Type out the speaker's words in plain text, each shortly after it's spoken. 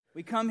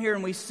We come here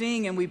and we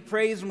sing and we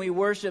praise and we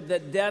worship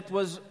that death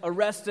was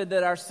arrested,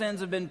 that our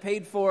sins have been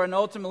paid for, and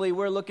ultimately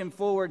we're looking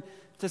forward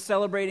to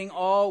celebrating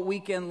all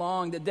weekend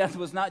long that death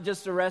was not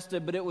just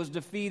arrested, but it was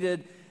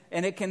defeated,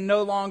 and it can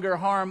no longer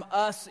harm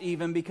us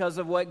even because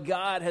of what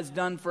God has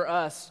done for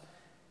us.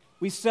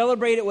 We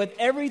celebrate it with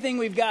everything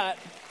we've got.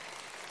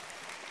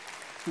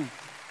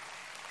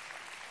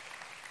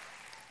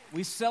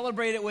 We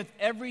celebrate it with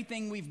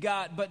everything we've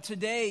got, but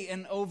today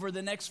and over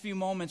the next few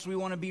moments, we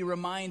want to be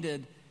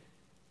reminded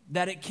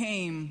that it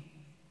came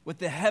with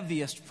the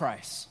heaviest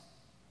price.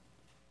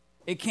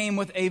 It came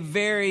with a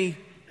very,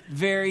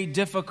 very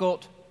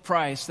difficult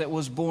price that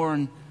was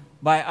borne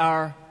by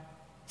our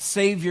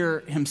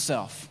Savior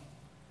himself.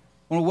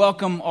 I want to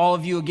welcome all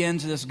of you again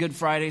to this Good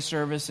Friday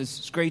service.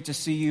 It's great to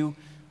see you.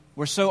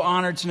 We're so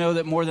honored to know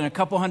that more than a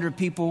couple hundred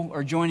people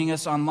are joining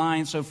us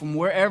online. So from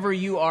wherever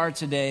you are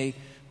today,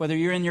 whether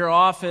you're in your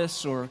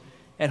office or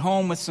at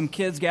home with some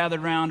kids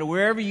gathered around or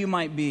wherever you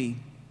might be,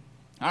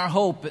 our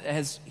hope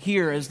as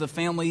here as the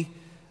family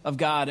of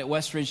God at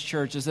Westridge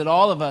Church is that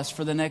all of us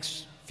for the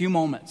next few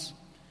moments,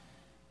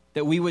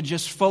 that we would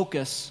just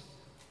focus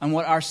on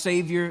what our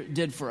Savior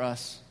did for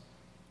us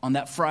on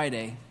that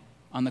Friday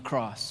on the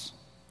cross.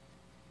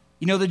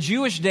 You know, the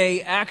Jewish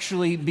day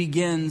actually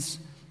begins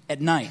at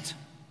night.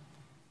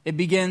 It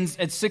begins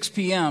at 6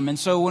 p.m. And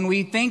so when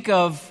we think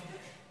of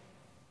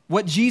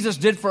what Jesus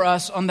did for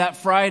us on that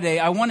Friday,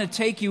 I want to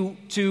take you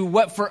to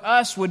what for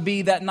us would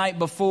be that night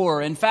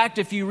before. In fact,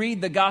 if you read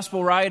the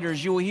gospel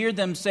writers, you will hear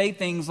them say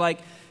things like,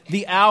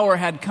 the hour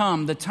had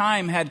come, the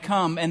time had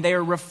come, and they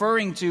are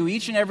referring to,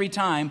 each and every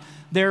time,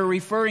 they're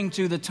referring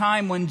to the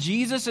time when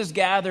Jesus is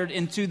gathered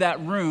into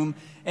that room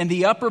in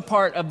the upper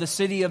part of the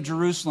city of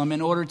Jerusalem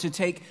in order to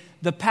take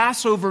the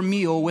Passover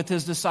meal with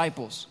his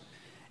disciples.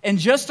 And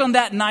just on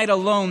that night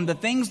alone, the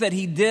things that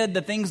he did,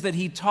 the things that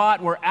he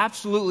taught were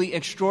absolutely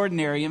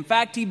extraordinary. In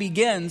fact, he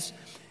begins,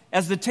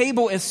 as the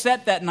table is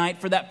set that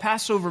night for that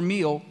Passover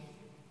meal,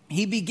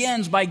 he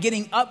begins by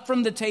getting up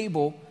from the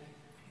table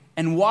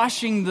and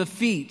washing the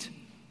feet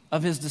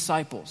of his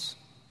disciples.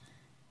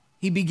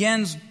 He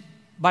begins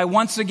by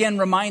once again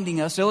reminding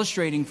us,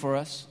 illustrating for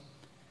us,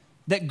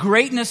 that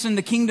greatness in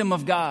the kingdom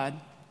of God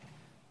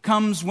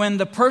comes when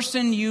the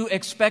person you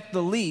expect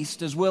the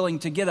least is willing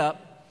to get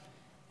up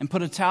and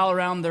put a towel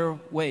around their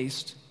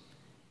waist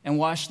and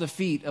wash the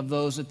feet of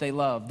those that they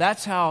love.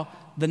 That's how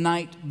the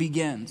night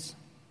begins.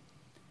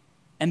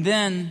 And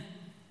then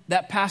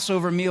that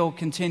Passover meal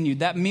continued.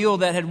 That meal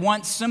that had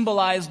once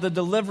symbolized the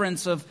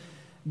deliverance of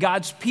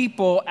God's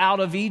people out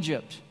of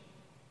Egypt.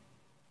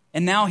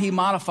 And now he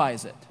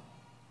modifies it.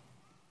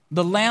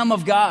 The Lamb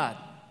of God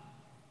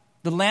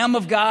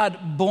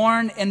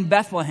born in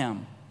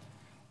Bethlehem,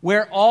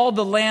 where all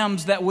the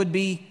lambs that would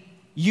be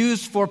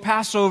used for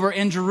Passover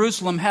in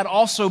Jerusalem had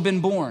also been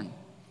born.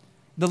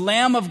 The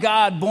Lamb of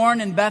God born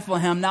in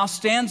Bethlehem now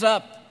stands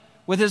up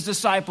with his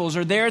disciples,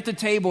 or there at the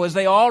table as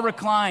they all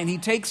recline. He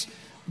takes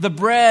the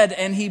bread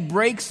and he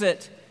breaks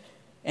it,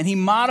 and he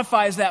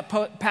modifies that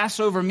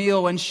Passover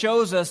meal and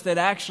shows us that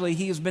actually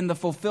he has been the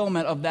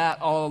fulfillment of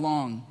that all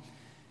along.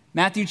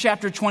 Matthew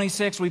chapter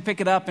 26, we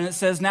pick it up and it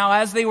says, "Now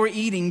as they were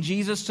eating,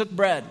 Jesus took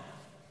bread,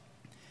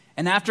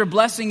 and after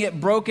blessing it,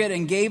 broke it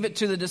and gave it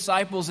to the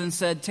disciples and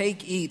said,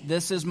 'Take, eat,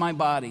 this is my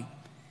body.'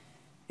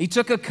 He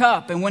took a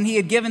cup, and when he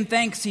had given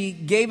thanks, he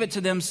gave it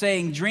to them,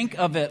 saying, 'Drink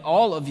of it,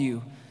 all of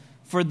you,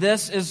 for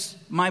this is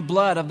my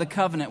blood of the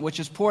covenant, which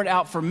is poured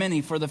out for many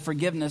for the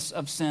forgiveness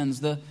of sins.'"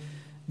 The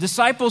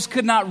disciples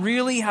could not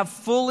really have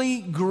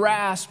fully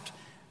grasped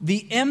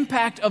the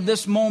impact of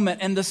this moment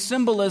and the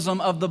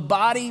symbolism of the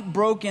body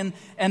broken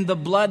and the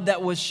blood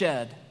that was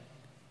shed.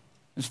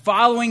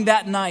 Following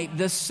that night,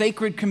 this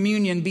sacred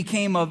communion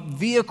became a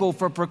vehicle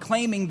for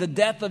proclaiming the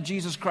death of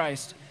Jesus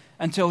Christ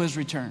until his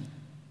return.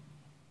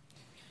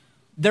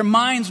 Their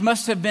minds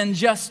must have been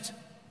just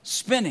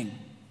spinning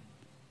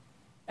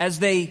as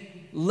they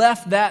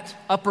left that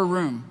upper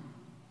room.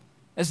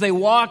 As they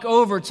walk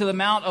over to the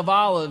Mount of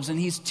Olives, and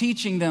he's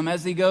teaching them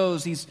as he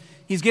goes.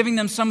 He's giving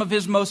them some of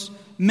his most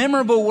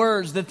memorable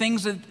words, the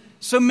things that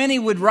so many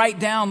would write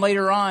down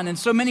later on, and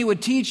so many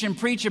would teach and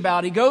preach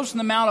about. He goes from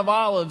the Mount of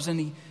Olives,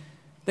 and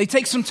they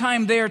take some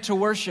time there to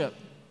worship.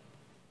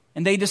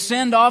 And they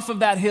descend off of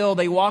that hill.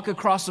 They walk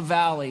across a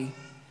valley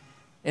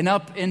and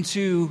up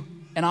into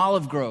an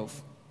olive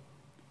grove.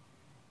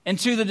 And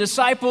to the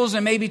disciples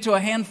and maybe to a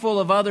handful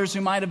of others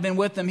who might have been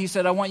with them, he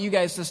said, "I want you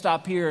guys to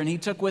stop here." And he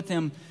took with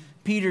him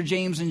Peter,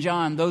 James, and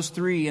John, those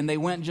three, and they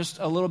went just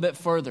a little bit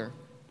further.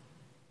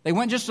 They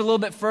went just a little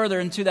bit further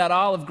into that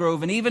olive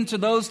grove. And even to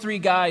those three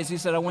guys, he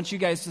said, "I want you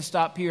guys to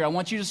stop here. I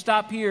want you to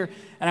stop here,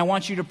 and I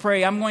want you to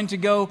pray. I'm going to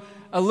go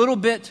a little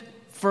bit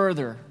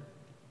further."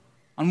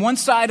 On one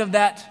side of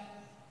that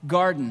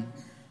garden,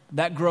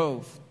 that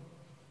grove,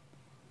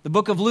 the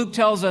book of Luke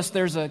tells us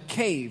there's a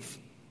cave.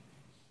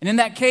 And in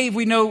that cave,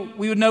 we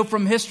would know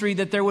from history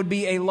that there would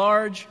be a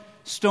large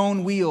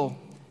stone wheel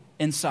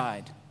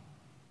inside.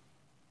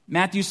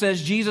 Matthew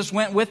says Jesus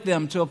went with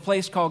them to a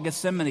place called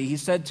Gethsemane. He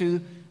said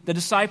to the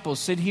disciples,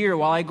 "Sit here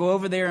while I go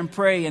over there and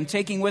pray." And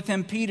taking with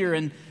him Peter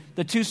and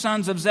the two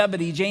sons of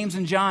Zebedee, James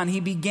and John, he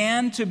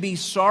began to be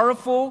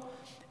sorrowful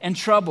and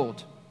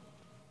troubled.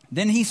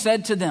 Then he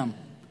said to them,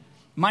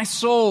 "My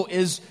soul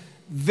is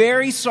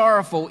very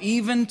sorrowful,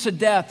 even to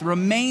death.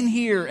 Remain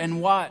here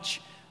and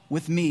watch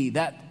with me."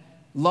 That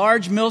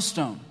large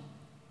millstone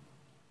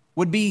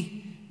would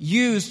be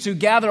used to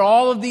gather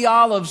all of the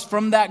olives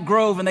from that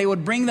grove, and they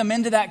would bring them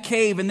into that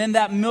cave, and then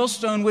that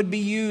millstone would be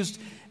used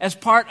as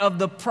part of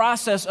the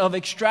process of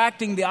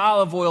extracting the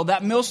olive oil.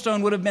 That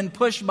millstone would have been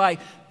pushed by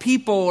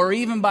people or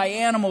even by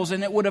animals,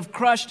 and it would have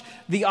crushed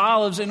the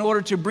olives in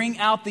order to bring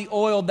out the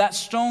oil. That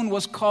stone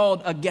was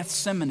called a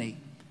Gethsemane.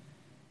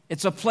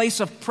 It's a place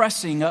of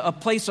pressing, a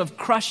place of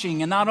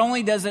crushing. And not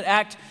only does it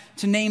act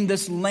to name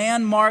this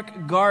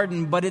landmark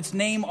garden, but its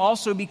name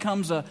also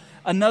becomes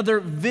another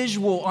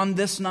visual on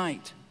this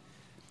night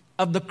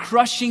of the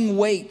crushing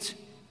weight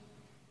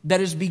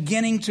that is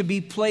beginning to be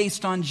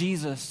placed on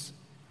Jesus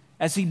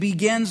as he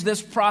begins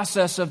this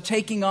process of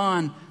taking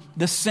on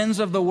the sins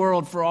of the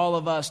world for all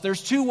of us.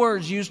 There's two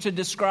words used to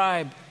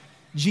describe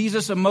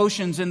Jesus'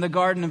 emotions in the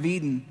Garden of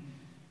Eden.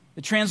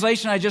 The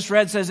translation I just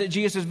read says that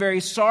Jesus is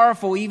very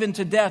sorrowful, even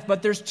to death,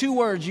 but there's two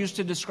words used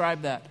to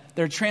describe that.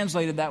 They're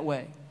translated that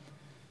way.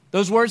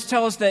 Those words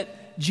tell us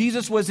that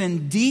Jesus was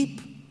in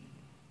deep,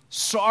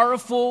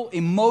 sorrowful,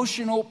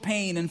 emotional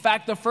pain. In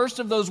fact, the first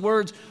of those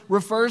words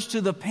refers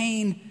to the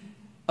pain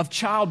of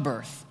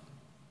childbirth.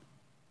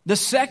 The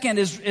second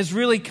is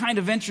really kind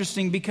of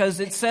interesting because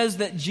it says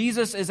that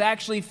Jesus is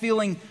actually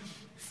feeling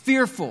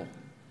fearful,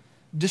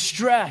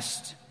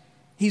 distressed.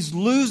 He's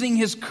losing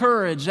his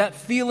courage, that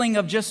feeling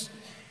of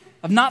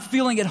not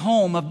feeling at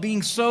home, of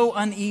being so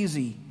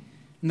uneasy.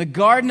 In the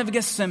Garden of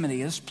Gethsemane,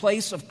 this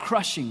place of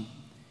crushing,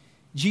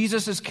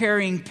 Jesus is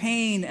carrying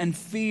pain and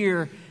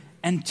fear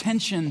and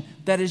tension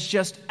that is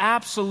just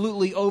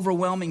absolutely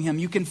overwhelming him.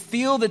 You can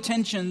feel the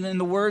tension in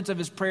the words of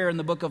his prayer in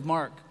the book of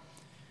Mark.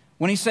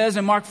 When he says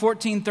in Mark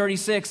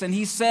 14:36, and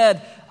he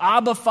said,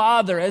 "Abba,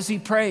 Father," as he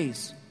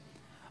prays,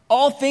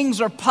 "all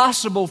things are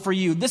possible for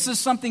you." This is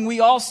something we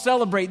all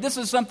celebrate. This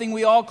is something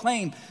we all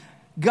claim.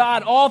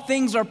 God, all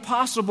things are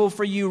possible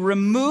for you.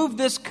 Remove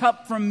this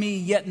cup from me,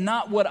 yet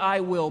not what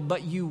I will,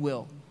 but you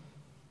will.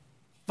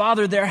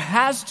 Father, there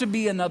has to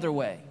be another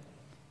way.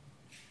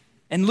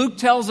 And Luke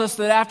tells us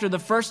that after the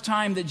first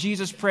time that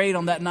Jesus prayed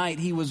on that night,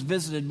 he was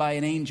visited by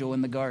an angel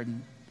in the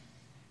garden,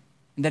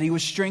 and that he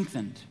was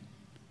strengthened.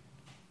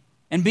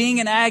 And being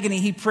in agony,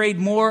 he prayed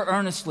more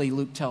earnestly,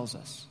 Luke tells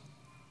us.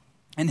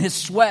 And his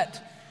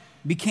sweat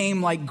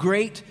became like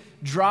great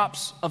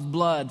drops of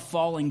blood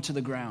falling to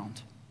the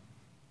ground.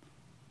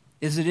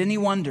 Is it any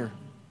wonder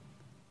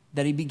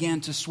that he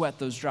began to sweat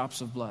those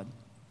drops of blood?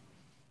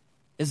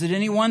 Is it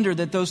any wonder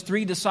that those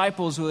 3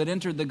 disciples who had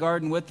entered the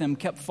garden with him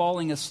kept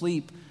falling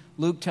asleep,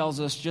 Luke tells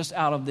us, just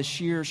out of the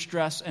sheer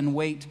stress and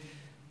weight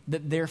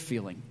that they're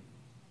feeling?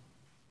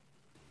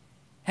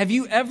 Have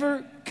you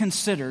ever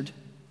considered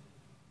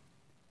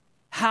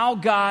how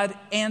God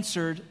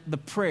answered the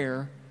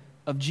prayer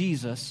of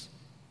Jesus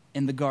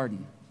in the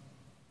garden?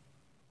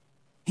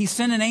 He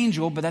sent an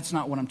angel, but that's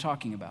not what I'm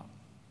talking about.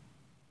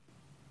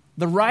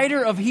 The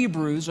writer of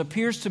Hebrews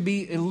appears to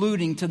be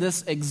alluding to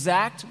this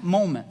exact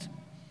moment.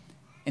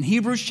 In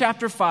Hebrews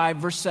chapter 5,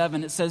 verse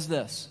 7, it says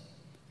this: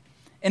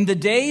 "In the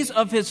days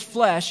of his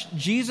flesh,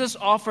 Jesus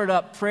offered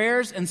up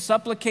prayers and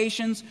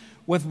supplications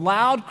with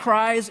loud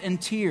cries and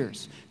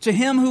tears to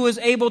him who is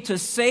able to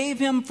save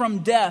him from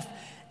death,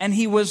 and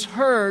he was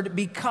heard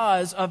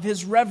because of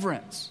his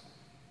reverence."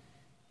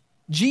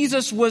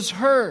 Jesus was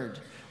heard.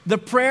 The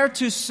prayer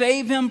to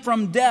save him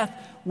from death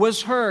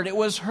was heard. It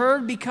was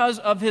heard because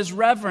of his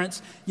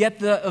reverence, yet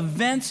the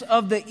events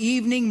of the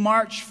evening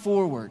marched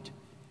forward.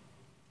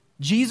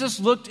 Jesus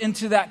looked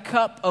into that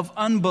cup of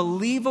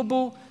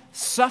unbelievable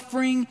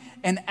suffering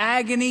and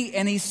agony,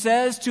 and he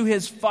says to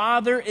his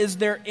Father, "Is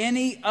there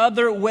any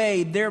other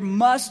way? There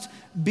must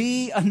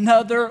be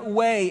another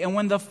way." And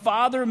when the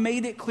Father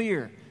made it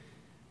clear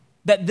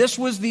that this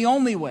was the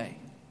only way,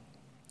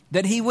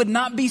 that he would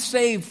not be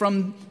saved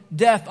from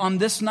death on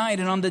this night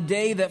and on the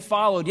day that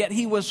followed, yet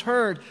he was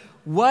heard,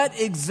 what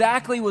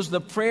exactly was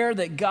the prayer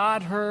that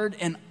God heard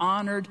and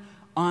honored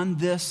on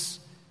this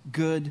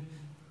Good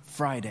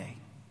Friday?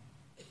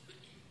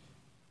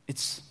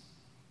 It's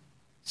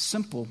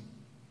simple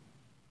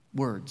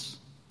words,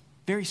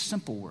 very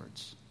simple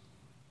words.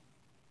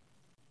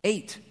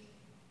 8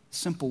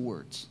 simple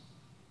words.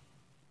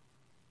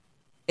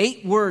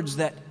 8 words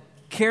that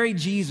carry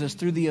Jesus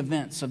through the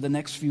events of the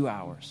next few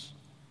hours.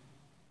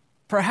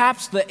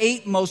 Perhaps the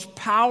 8 most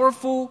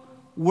powerful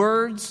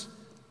words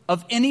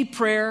of any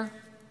prayer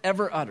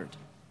ever uttered.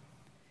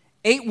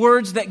 8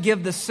 words that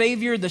give the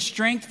Savior the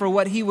strength for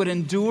what he would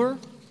endure.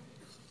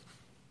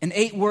 And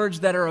 8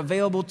 words that are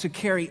available to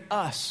carry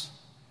us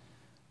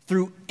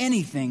through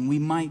anything we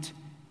might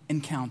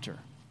encounter.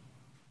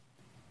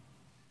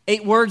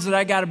 8 words that,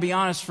 I got to be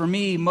honest, for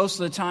me, most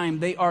of the time,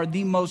 they are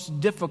the most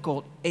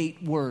difficult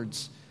 8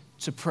 words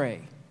to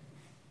pray.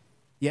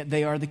 Yet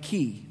they are the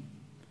key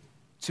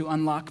to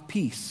unlock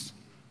peace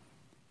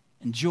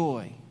and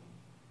joy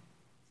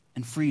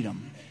and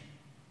freedom.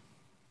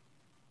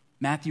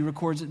 Matthew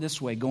records it this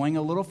way. Going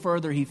a little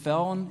further, he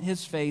fell on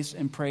his face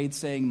and prayed,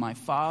 saying, My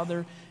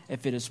Father,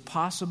 if it is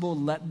possible,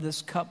 let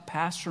this cup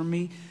pass from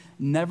me.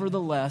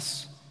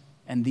 Nevertheless,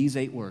 and these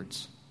 8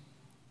 words,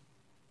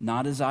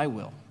 not as I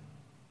will,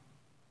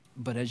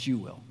 but as you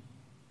will.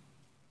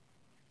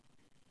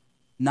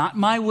 Not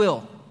my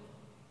will,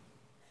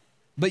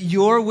 but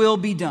your will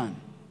be done.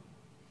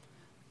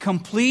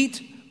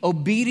 Complete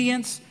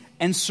obedience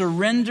and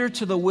surrender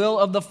to the will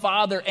of the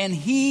Father. And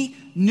he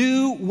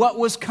knew what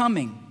was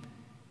coming.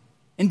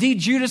 Indeed,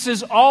 Judas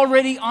is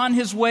already on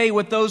his way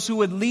with those who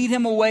would lead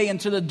him away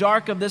into the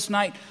dark of this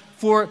night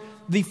for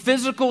the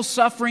physical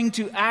suffering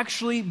to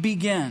actually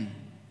begin.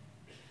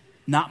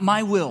 Not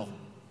my will,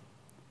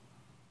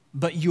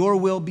 but your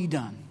will be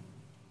done.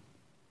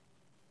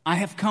 I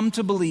have come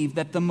to believe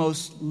that the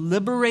most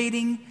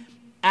liberating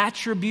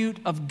attribute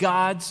of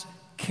God's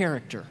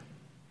character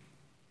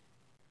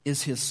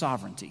is his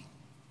sovereignty.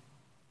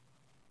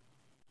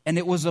 And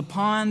it was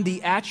upon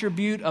the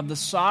attribute of the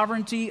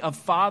sovereignty of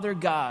Father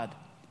God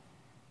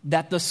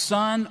that the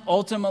Son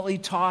ultimately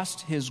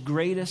tossed his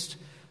greatest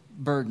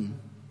burden.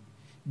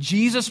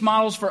 Jesus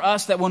models for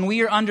us that when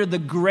we are under the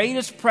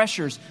greatest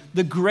pressures,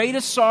 the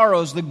greatest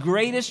sorrows, the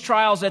greatest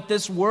trials that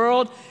this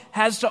world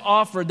has to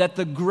offer, that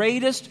the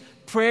greatest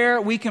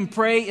prayer we can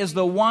pray is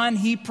the one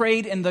he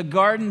prayed in the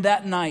garden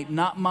that night.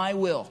 Not my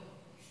will,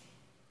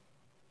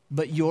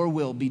 but your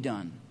will be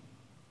done.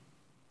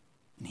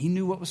 And he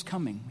knew what was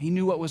coming. He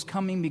knew what was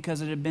coming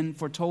because it had been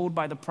foretold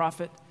by the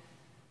prophet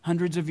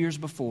hundreds of years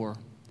before.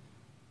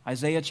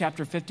 Isaiah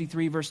chapter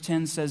 53 verse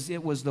 10 says,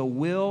 it was the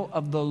will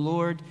of the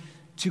Lord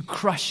to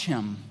crush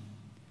him.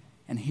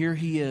 And here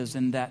he is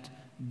in that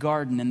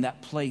garden, in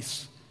that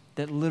place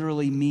that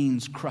literally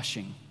means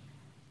crushing.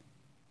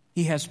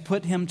 He has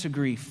put him to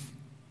grief.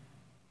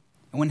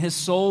 And when his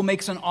soul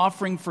makes an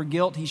offering for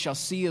guilt, he shall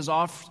see his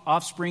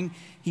offspring.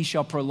 He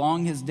shall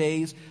prolong his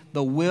days.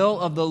 The will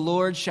of the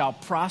Lord shall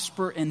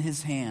prosper in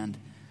his hand.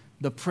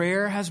 The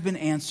prayer has been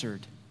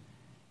answered,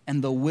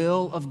 and the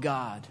will of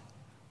God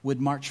would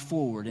march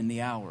forward in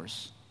the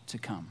hours to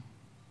come.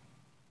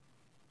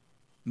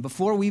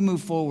 Before we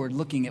move forward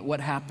looking at what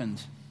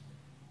happened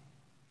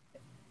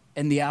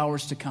in the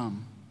hours to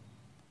come,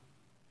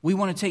 we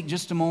want to take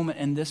just a moment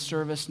in this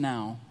service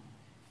now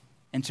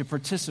and to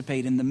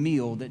participate in the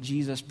meal that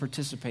Jesus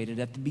participated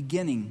at the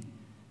beginning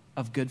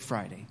of Good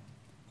Friday.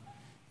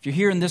 If you're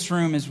here in this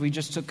room as we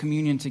just took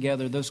communion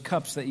together, those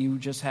cups that you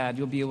just had,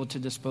 you'll be able to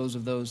dispose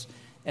of those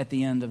at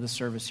the end of the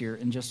service here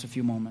in just a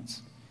few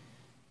moments.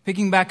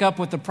 Picking back up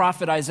with the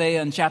prophet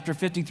Isaiah in chapter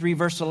 53,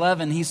 verse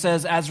 11, he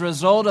says, as a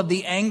result of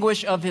the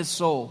anguish of his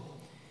soul,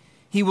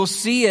 he will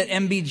see it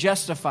and be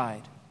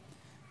justified.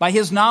 By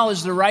his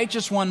knowledge, the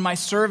righteous one, my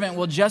servant,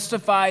 will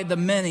justify the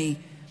many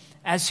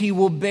as he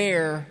will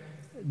bear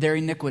their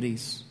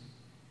iniquities.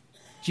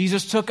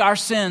 Jesus took our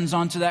sins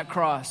onto that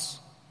cross.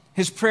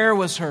 His prayer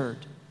was heard.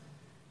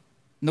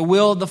 And the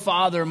will of the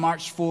Father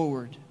marched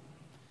forward.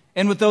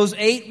 And with those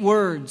 8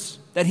 words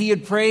that he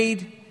had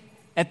prayed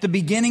at the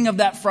beginning of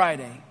that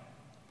Friday,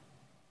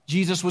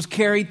 Jesus was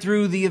carried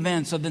through the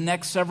events of the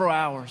next several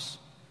hours.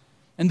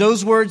 And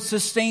those words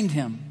sustained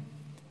him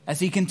as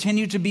he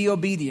continued to be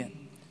obedient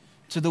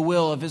to the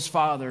will of his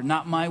Father.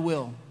 Not my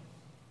will,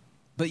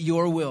 but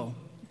your will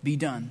be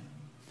done.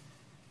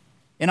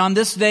 And on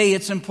this day,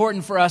 it's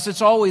important for us.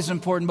 It's always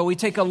important, but we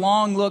take a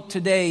long look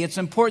today. It's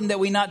important that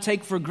we not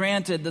take for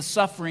granted the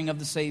suffering of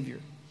the Savior.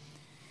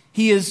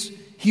 He is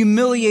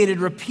humiliated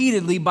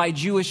repeatedly by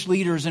Jewish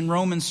leaders and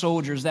Roman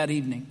soldiers that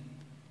evening.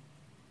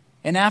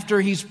 And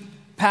after he's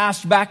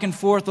passed back and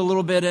forth a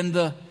little bit and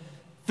the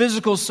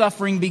physical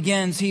suffering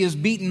begins, he is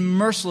beaten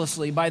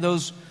mercilessly by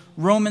those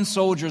Roman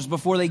soldiers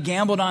before they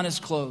gambled on his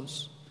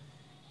clothes.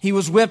 He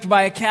was whipped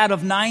by a cat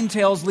of 9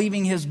 tails,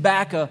 leaving his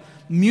back a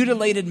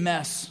mutilated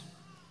mess.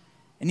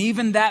 And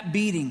even that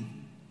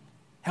beating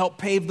helped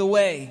pave the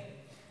way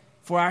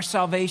for our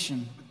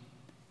salvation.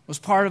 It was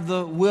part of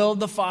the will of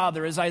the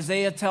Father. As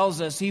Isaiah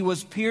tells us, he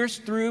was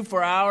pierced through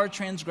for our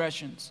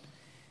transgressions.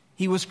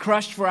 He was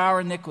crushed for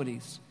our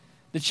iniquities.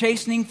 The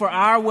chastening for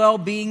our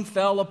well-being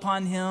fell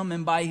upon him,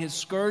 and by his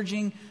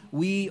scourging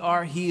we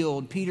are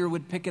healed. Peter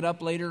would pick it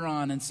up later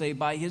on and say,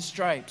 by his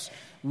stripes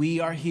we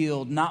are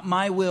healed. Not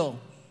my will,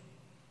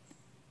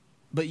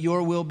 but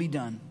your will be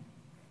done.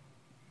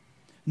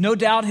 No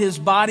doubt his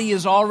body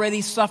is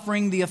already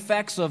suffering the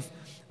effects of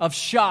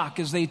shock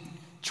as they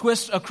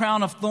twist a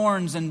crown of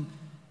thorns and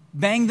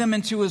bang them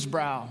into his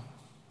brow.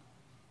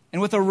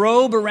 And with a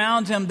robe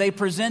around him, they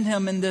present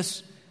him in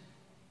this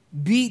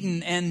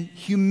beaten and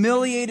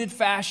humiliated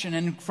fashion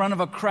in front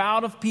of a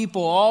crowd of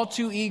people, all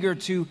too eager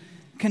to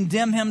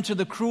condemn him to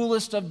the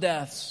cruelest of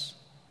deaths.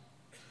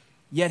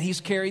 Yet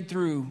he's carried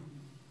through.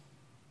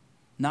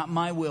 Not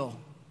my will,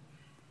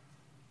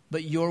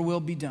 but your will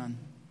be done.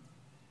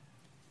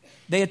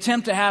 They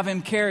attempt to have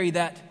him carry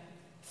that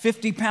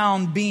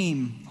 50-pound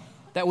beam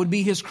that would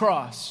be his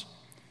cross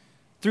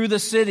through the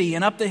city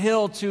and up the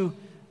hill to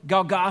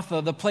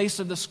Golgotha, the place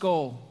of the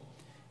skull.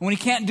 And when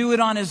he can't do it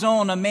on his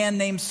own, a man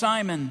named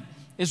Simon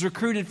is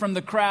recruited from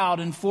the crowd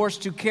and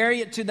forced to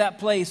carry it to that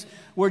place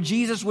where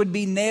Jesus would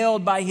be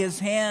nailed by his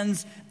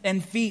hands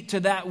and feet to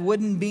that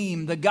wooden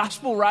beam. The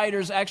gospel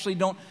writers actually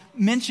don't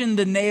mention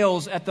the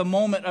nails at the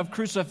moment of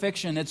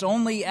crucifixion. It's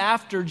only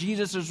after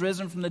Jesus is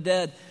risen from the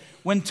dead,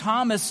 when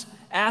Thomas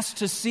asks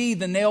to see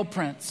the nail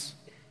prints,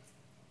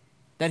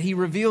 that he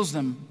reveals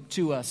them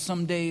to us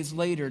some days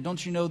later.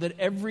 Don't you know that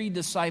every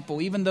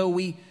disciple, even though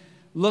we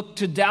look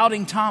to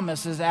doubting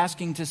Thomas as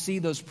asking to see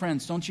those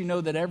prints, don't you know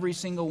that every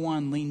single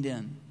one leaned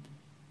in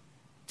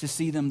to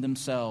see them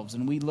themselves?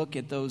 And we look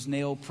at those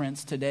nail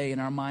prints today in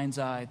our mind's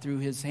eye through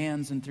his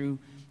hands and through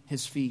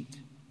his feet.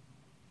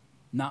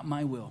 Not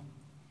my will,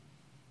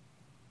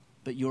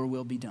 but your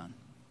will be done.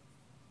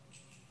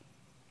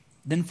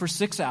 Then for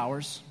 6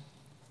 hours,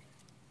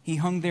 he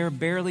hung there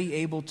barely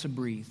able to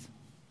breathe.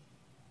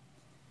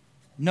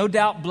 No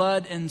doubt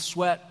blood and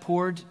sweat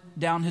poured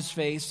down his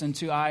face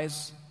into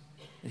eyes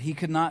that he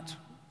could not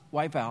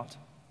wipe out.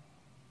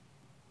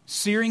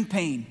 Searing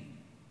pain,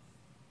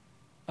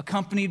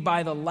 accompanied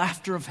by the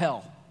laughter of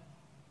hell,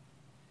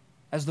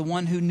 as the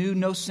one who knew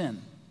no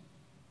sin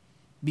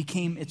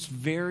became its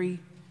very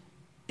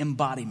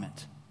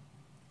embodiment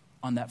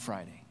on that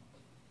Friday.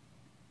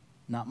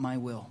 Not my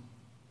will,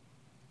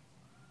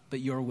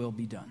 but your will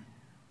be done.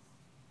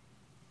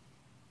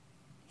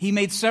 He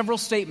made several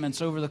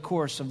statements over the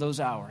course of those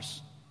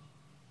hours.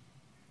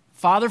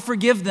 Father,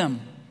 forgive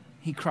them,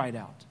 he cried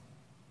out.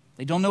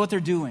 They don't know what they're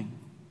doing.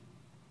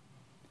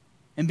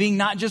 And being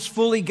not just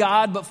fully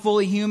God, but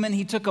fully human,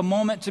 he took a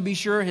moment to be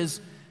sure his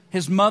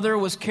mother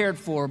was cared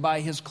for by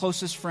his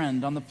closest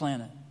friend on the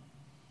planet.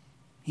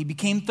 He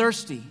became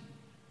thirsty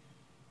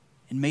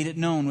and made it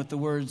known with the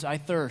words, I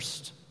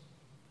thirst.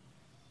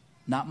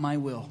 Not my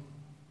will,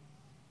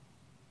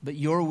 but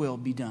your will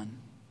be done.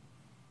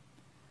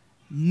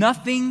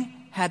 Nothing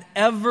had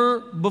ever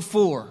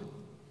before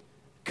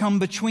come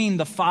between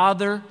the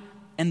Father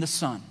and the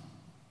Son.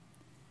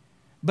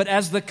 But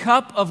as the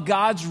cup of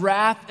God's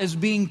wrath is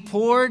being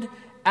poured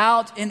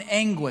out in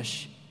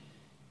anguish,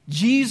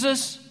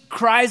 Jesus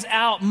cries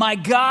out, my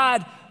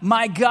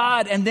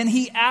God, and then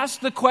he asks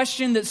the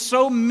question that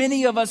so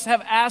many of us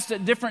have asked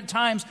at different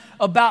times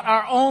about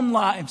our own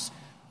lives.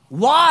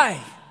 Why?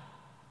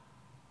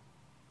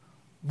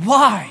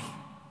 Why?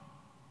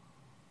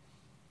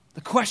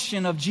 The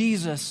question of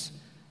Jesus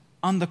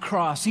on the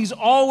cross. He's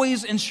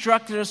always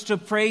instructed us to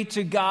pray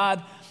to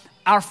God,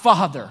 our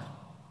Father.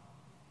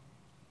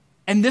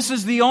 And this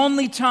is the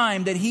only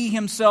time that he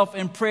himself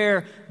in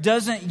prayer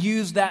doesn't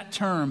use that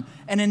term.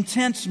 An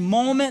intense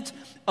moment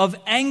of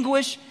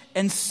anguish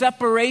and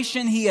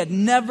separation he had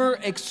never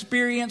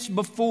experienced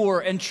before,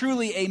 and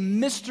truly a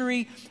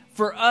mystery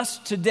for us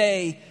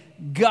today.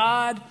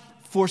 God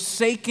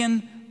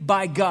forsaken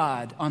by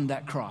God on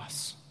that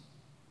cross.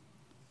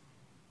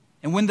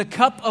 And when the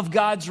cup of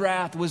God's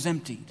wrath was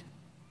emptied,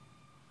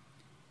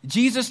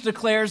 Jesus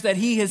declares that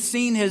he has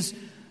seen his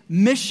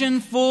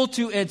mission full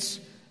to its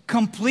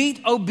complete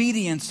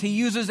obedience. He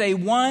uses a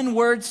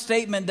one-word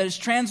statement that is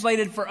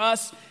translated for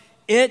us,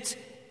 it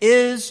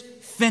is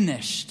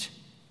finished.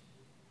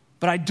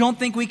 But I don't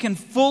think we can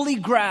fully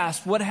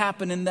grasp what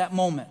happened in that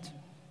moment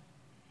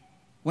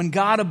when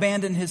God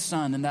abandoned his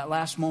Son in that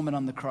last moment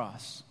on the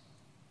cross.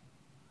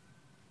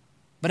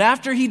 But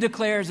after he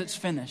declares it's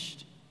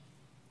finished,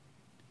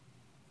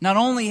 not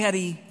only had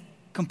he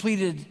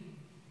completed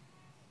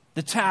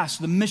the task,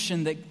 the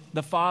mission that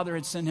the Father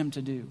had sent him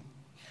to do,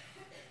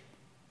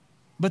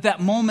 but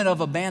that moment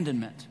of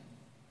abandonment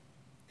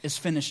is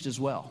finished as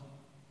well.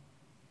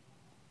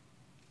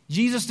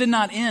 Jesus did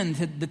not end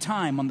the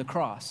time on the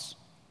cross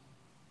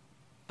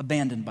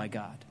abandoned by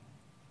God.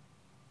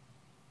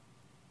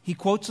 He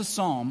quotes a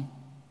psalm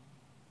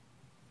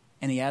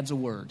and he adds a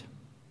word.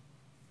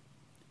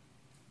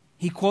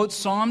 He quotes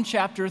Psalm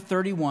chapter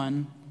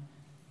 31,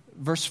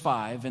 verse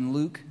 5, and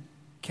Luke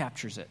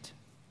captures it.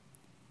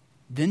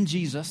 Then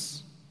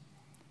Jesus,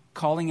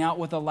 calling out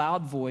with a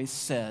loud voice,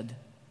 said,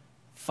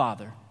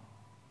 Father,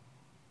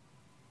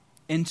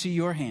 into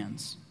your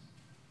hands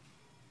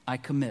I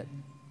commit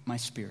my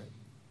spirit.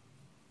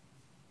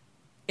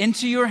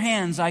 Into your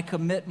hands I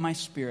commit my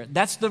spirit.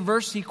 That's the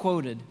verse he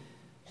quoted,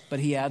 but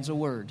he adds a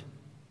word.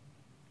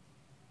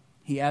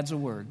 He adds a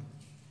word.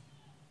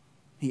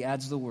 He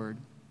adds the word,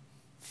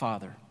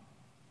 Father.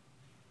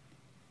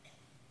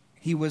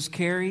 He was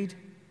carried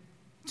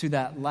to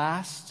that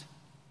last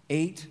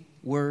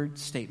 8-word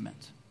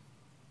statement.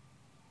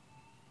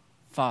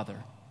 Father,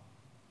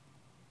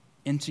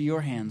 into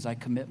your hands I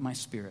commit my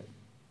spirit.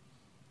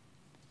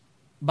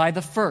 By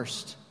the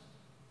first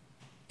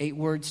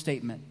 8-word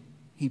statement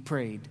he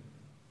prayed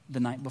the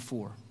night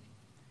before.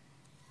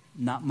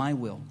 Not my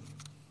will,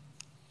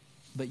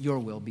 but your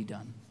will be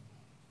done.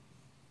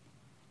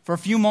 For a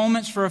few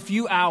moments, for a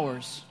few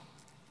hours,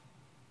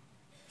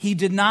 he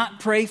did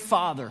not pray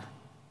Father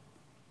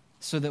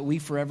so that we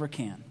forever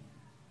can.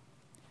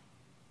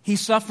 He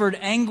suffered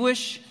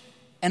anguish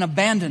and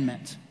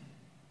abandonment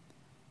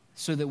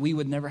so that we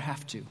would never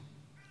have to.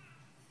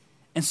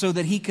 And so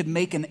that he could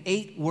make an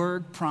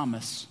 8-word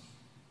promise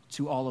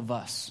to all of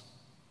us.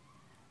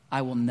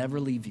 I will never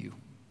leave you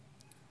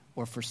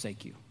or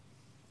forsake you.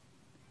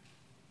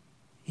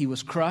 He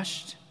was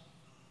crushed,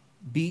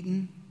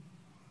 beaten,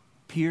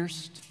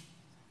 pierced,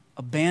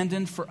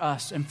 abandoned for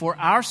us and for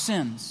our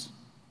sins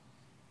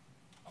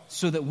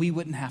so that we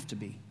wouldn't have to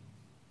be.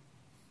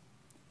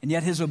 And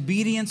yet his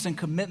obedience and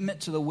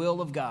commitment to the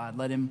will of God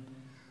led him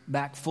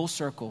back full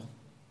circle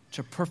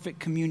to perfect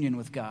communion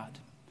with God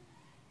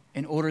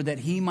in order that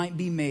he might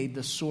be made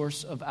the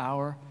source of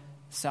our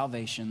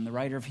salvation. The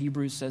writer of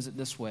Hebrews says it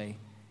this way: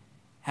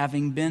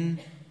 having been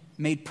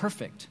made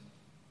perfect,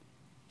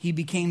 he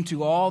became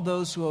to all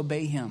those who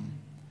obey him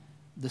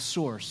the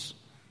source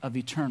of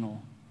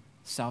eternal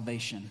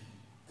salvation.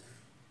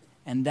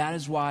 And that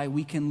is why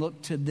we can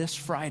look to this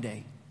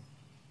Friday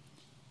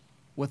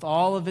with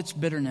all of its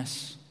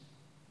bitterness,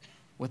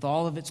 with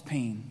all of its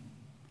pain.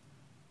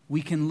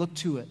 We can look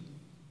to it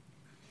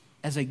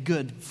as a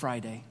good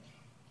Friday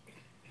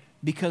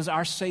because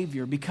our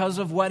Savior, because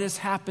of what has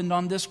happened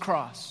on this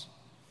cross,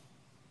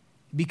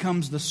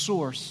 becomes the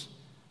source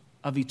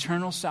of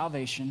eternal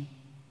salvation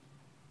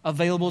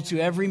available to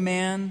every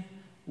man,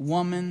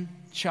 woman,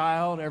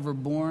 child ever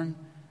born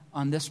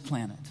on this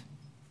planet.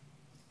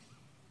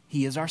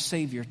 He is our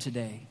Savior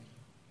today.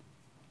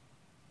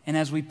 And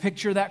as we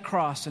picture that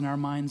cross in our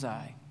mind's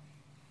eye,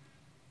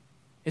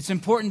 it's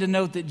important to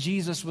note that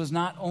Jesus was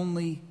not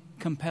only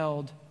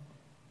compelled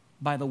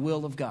by the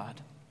will of God,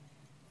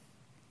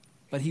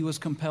 but he was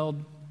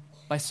compelled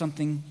by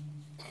something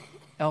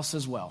else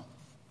as well.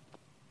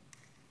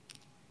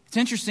 It's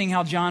interesting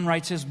how John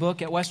writes his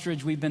book. At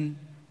Westridge, we've been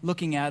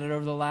looking at it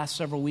over the last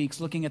several weeks,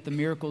 looking at the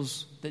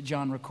miracles that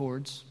John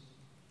records.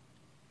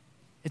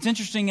 It's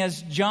interesting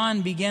as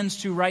John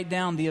begins to write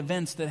down the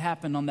events that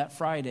happened on that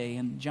Friday.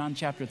 In John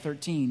chapter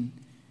 13,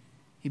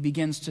 he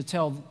begins to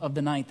tell of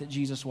the night that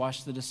Jesus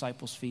washed the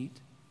disciples' feet.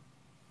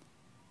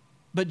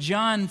 But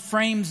John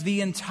frames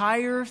the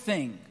entire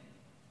thing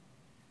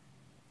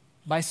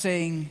by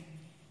saying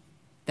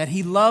that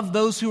he loved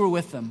those who were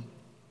with them,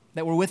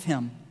 that were with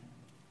him.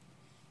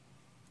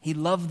 He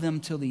loved them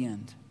till the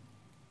end.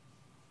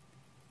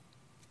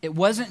 It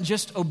wasn't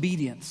just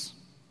obedience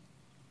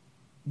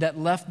that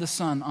left the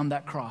Son on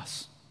that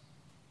cross,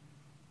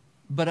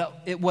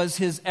 but it was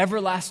his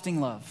everlasting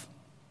love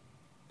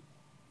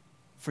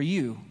for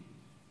you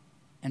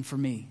and for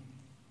me.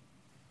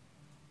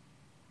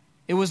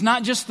 It was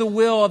not just the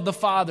will of the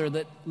Father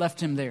that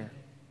left him there.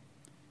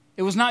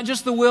 It was not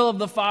just the will of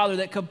the Father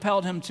that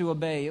compelled him to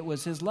obey. It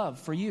was his love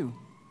for you.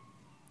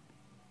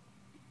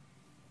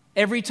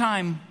 Every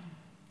time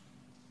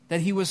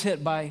that he was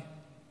hit by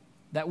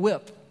that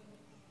whip,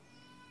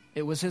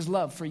 it was his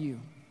love for you.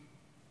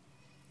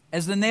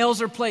 As the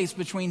nails are placed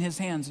between his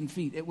hands and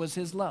feet, it was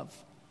his love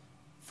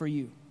for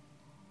you.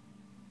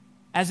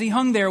 As he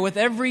hung there with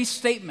every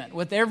statement,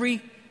 with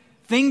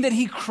everything that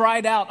he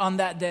cried out on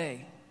that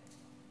day,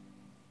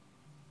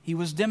 he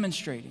was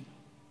demonstrating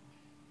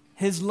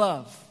his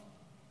love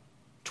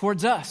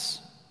towards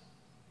us.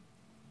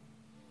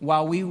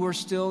 While we were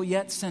still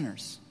yet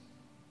sinners,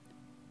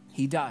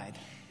 he died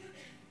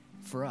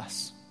for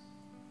us.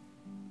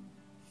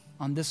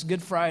 On this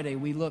Good Friday,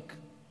 we look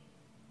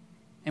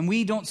and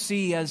we don't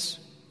see, as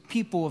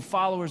people of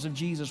followers of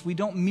Jesus, we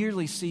don't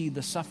merely see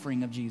the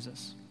suffering of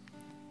Jesus.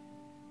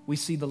 We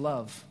see the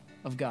love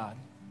of God.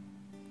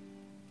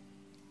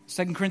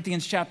 2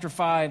 Corinthians chapter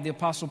 5, the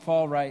Apostle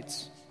Paul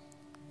writes,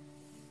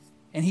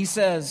 and he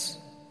says,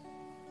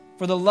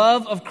 "For the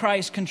love of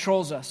Christ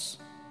controls us,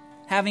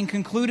 having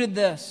concluded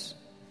this,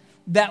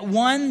 that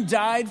one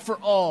died for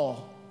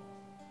all,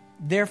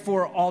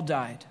 therefore all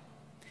died.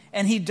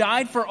 And he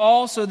died for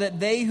all so that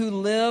they who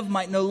live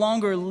might no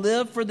longer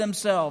live for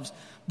themselves,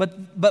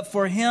 but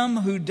for him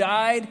who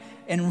died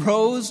and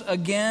rose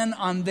again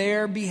on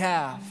their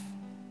behalf.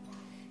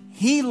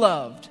 He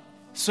loved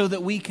so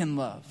that we can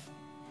love.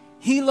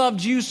 He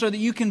loved you so that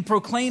you can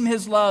proclaim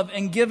his love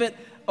and give it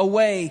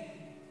away.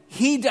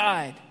 He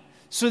died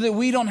so that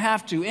we don't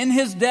have to. In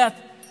his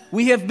death,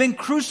 we have been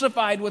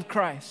crucified with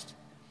Christ.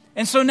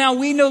 And so now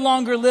we no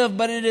longer live,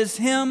 but it is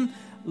him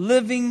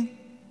living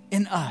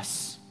in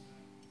us.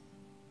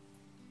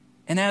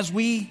 And as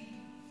we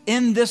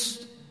end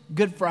this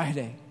Good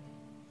Friday,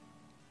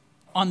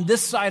 on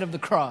this side of the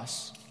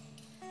cross,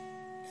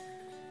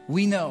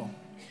 we know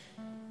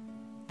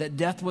that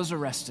death was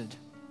arrested.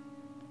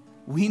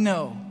 We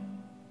know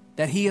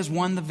that he has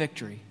won the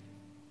victory.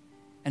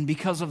 And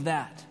because of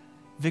that,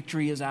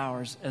 victory is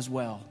ours as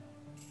well,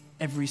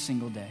 every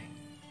single day.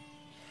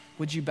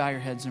 Would you bow your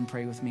heads and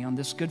pray with me on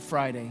this Good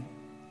Friday?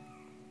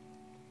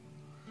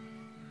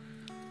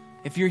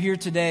 If you're here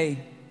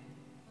today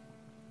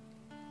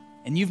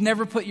and you've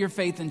never put your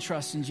faith and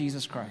trust in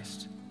Jesus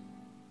Christ,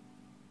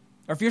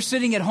 or if you're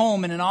sitting at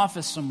home in an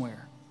office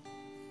somewhere,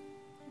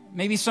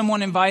 maybe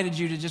someone invited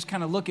you to just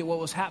kind of look at what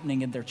was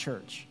happening in their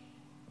church.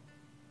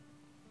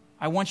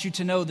 I want you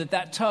to know that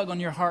that tug on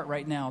your heart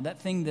right now, that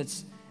thing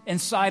that's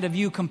inside of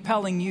you,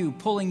 compelling you,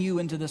 pulling you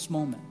into this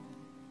moment,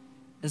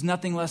 is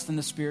nothing less than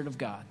the Spirit of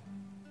God,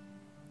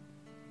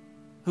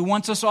 who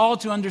wants us all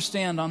to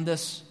understand on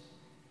this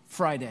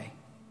Friday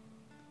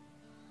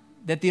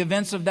that the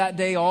events of that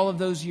day, all of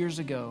those years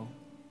ago,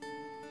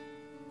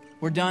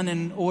 were done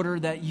in order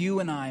that you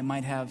and I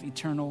might have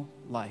eternal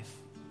life.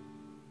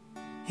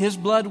 His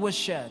blood was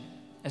shed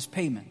as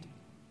payment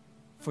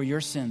for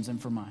your sins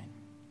and for mine.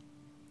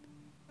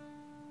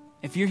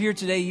 If you're here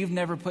today, you've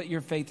never put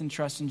your faith and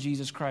trust in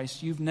Jesus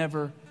Christ. You've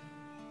never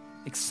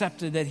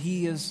accepted that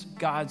He is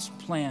God's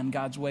plan,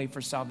 God's way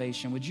for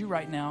salvation. Would you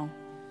right now,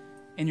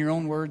 in your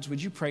own words,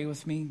 would you pray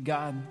with me?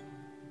 God,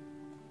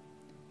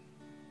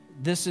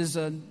 this is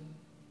a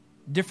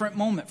different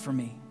moment for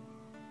me.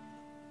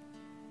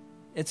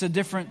 It's a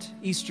different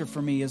Easter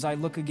for me as I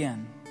look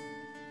again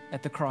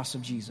at the cross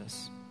of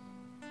Jesus.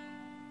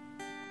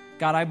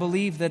 God, I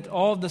believe that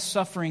all the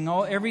suffering,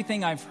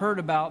 everything I've heard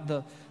about,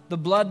 the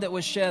blood that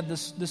was shed,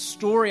 the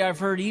story I've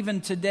heard even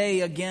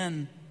today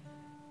again,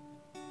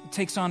 it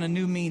takes on a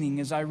new meaning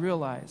as I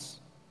realize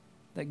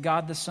that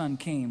God the Son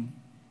came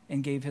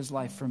and gave His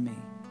life for me.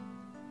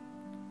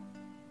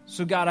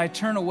 So God, I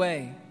turn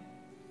away.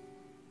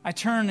 I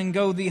turn and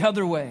go the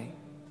other way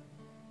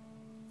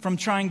from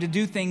trying to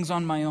do things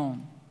on my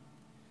own.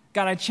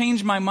 God, I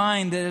change my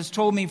mind that has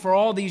told me for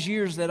all these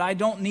years that I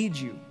don't need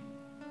you,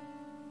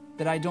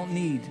 that I don't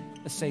need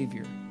a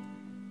Savior.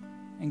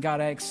 And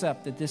God, I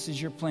accept that this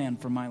is your plan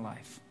for my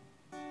life.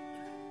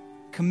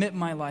 Commit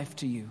my life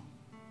to you.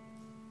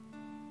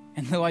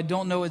 And though I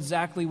don't know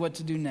exactly what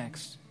to do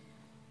next,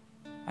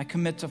 I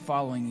commit to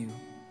following you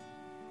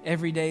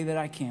every day that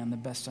I can, the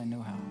best I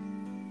know how.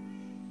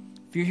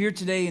 If you're here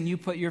today and you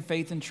put your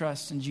faith and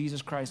trust in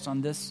Jesus Christ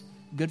on this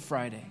Good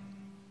Friday,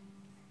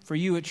 for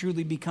you it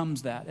truly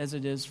becomes that, as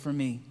it is for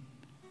me,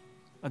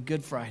 a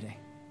Good Friday.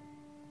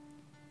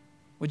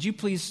 Would you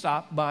please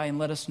stop by and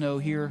let us know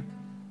here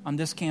on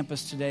this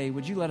campus today?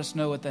 Would you let us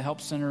know at the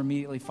Help Center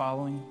immediately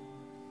following?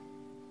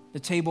 The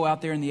table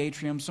out there in the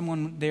atrium,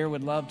 someone there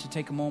would love to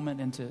take a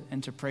moment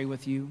and to pray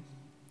with you.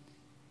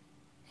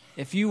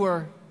 If you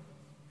are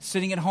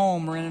sitting at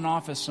home or in an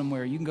office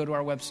somewhere, you can go to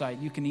our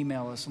website. You can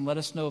email us and let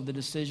us know of the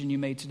decision you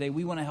made today.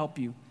 We want to help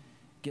you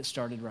get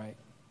started right.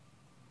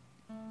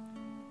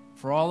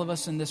 For all of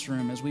us in this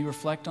room, as we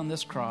reflect on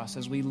this cross,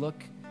 as we look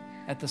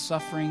at the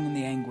suffering and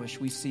the anguish,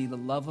 we see the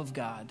love of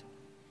God.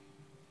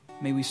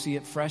 May we see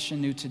it fresh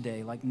and new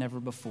today like never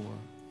before.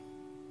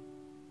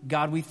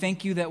 God, we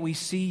thank you that we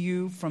see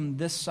you from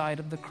this side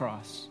of the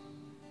cross,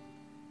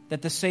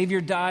 that the Savior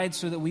died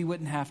so that we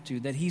wouldn't have to,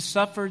 that He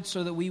suffered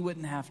so that we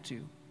wouldn't have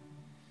to,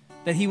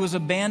 that He was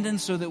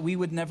abandoned so that we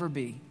would never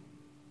be.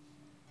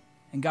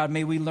 And God,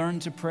 may we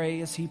learn to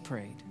pray as He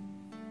prayed.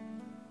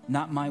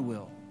 Not my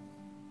will,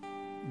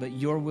 but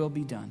your will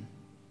be done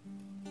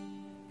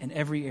in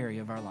every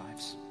area of our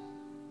lives.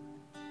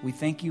 We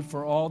thank you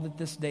for all that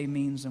this day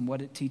means and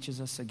what it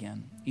teaches us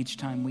again each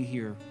time we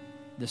hear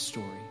this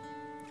story.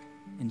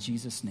 In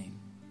Jesus' name,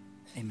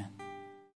 amen.